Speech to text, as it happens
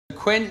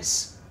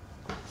Quince,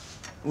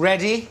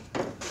 ready.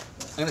 I'm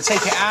going to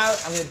take it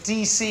out, I'm going to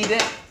de-seed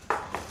it.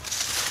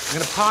 I'm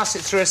going to pass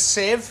it through a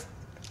sieve,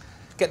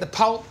 get the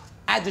pulp,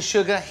 add the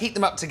sugar, heat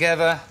them up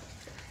together,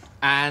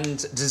 and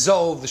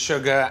dissolve the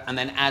sugar, and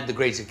then add the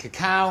grated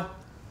cacao,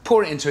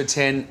 pour it into a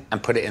tin,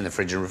 and put it in the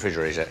fridge and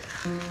refrigerate it.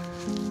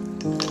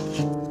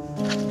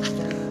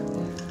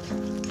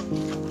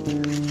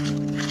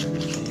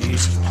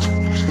 Beautiful.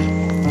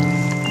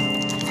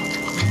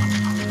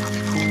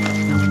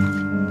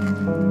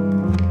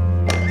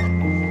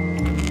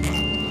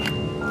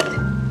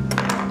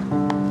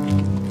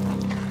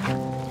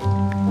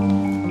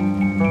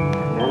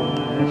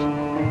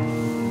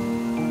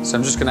 So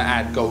I'm just going to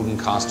add golden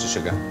caster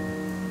sugar.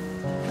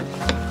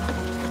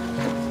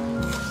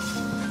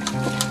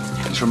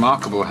 It's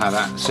remarkable how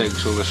that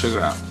soaks all the sugar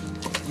up,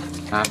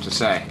 I have to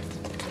say.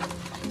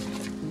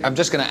 I'm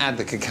just going to add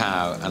the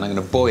cacao and I'm going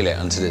to boil it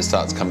until it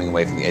starts coming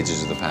away from the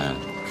edges of the pan.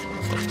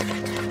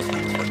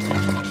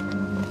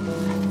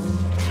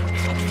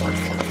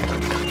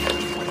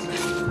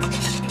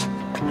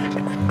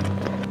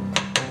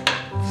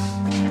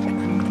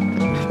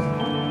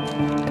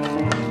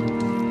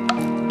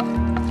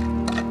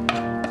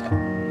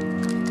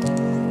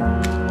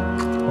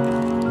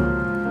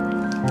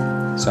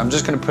 So I'm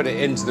just going to put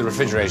it into the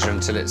refrigerator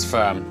until it's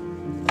firm.